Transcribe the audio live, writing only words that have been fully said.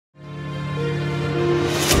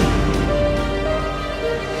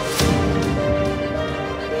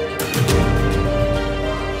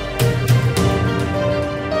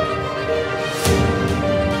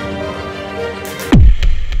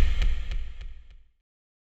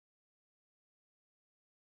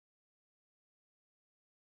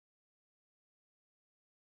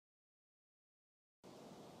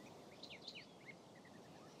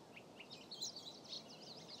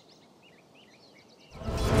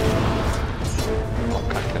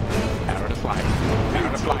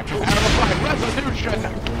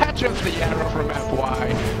resolution, catches the arrow from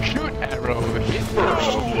FY, shoot arrow, hit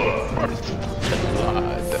first blood.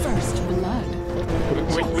 First blood.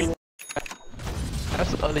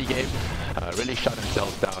 That's an early game. Really shut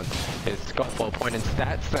themselves down. It's got 4 point in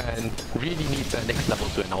stats and really needs that next level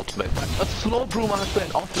to an ultimate. But a slow Brewmaster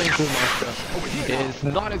and off-lane Brewmaster is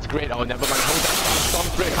not as great. Oh, never mind. Hold that. Storm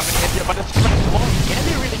Spirit coming in here, but it's spread more. Can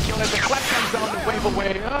they really kill it? The clap comes down and wave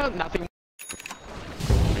away. Nothing.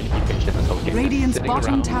 Really be patient. Okay, Radiant's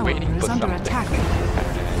bottom tower is under attack.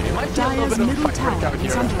 It might be a little bit of a fight break out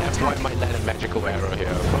here. F1 might land a magical arrow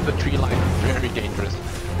here from the tree line. Very dangerous.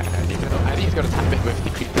 And even though I think he's going to tap it with the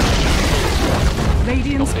creep.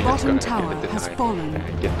 Radiant's bottom tower has fallen.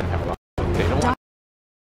 Get the hell out. They don't want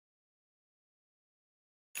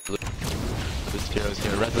this hero's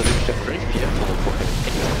here. Resolution, very fearful for him.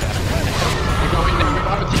 We're going there, we're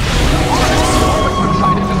on the team.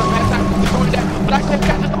 Excited to the best time. We're going there. Black Hole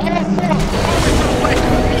catches all 4.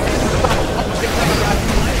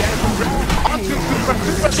 Onto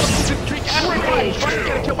Super substitute streak. Everybody trying to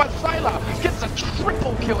get a kill by Sylar. Gets a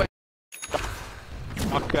triple kill.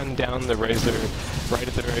 Shotgun down the Razor right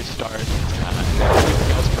at the very start. And then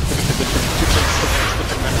everything else comes into position. Super select with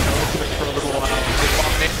the Master Ultimate for a little while.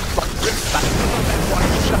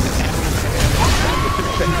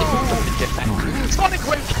 Sonic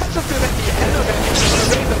Wave catches him at the end of it.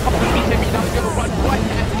 The Razor pops the BKB now. He's gonna run right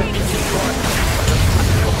at the BKB.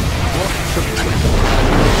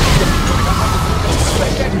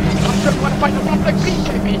 Want to find the wrong like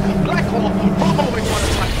BKB. Black Hole always want to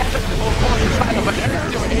try to catch up to both Hole and Sylar, but there is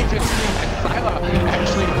still agent. And Sylar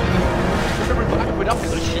actually revive without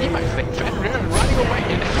his team, I think. Van Reer running away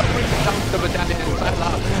and covering down the medallion. And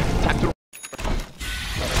Sylar time to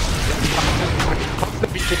comes the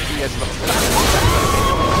BKB as well.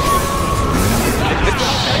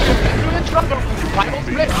 In trouble. Final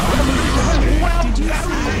split.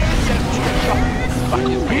 Well,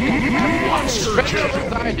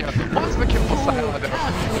 once the kill for Sylar though,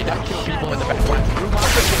 he does kill people in the background.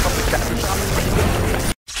 Brewmaster kick off the capture shot.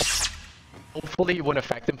 Hopefully it won't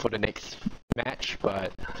affect him for the next match,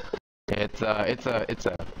 but it's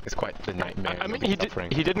quite the nightmare. I mean, he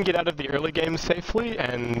didn't get out of the early game safely,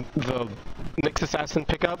 and the Nyx Assassin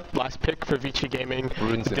pickup, last pick for Vici Gaming,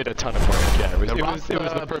 did a ton of work. Yeah, it was the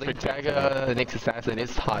perfect tagger, the Nyx Assassin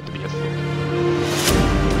is hard to be a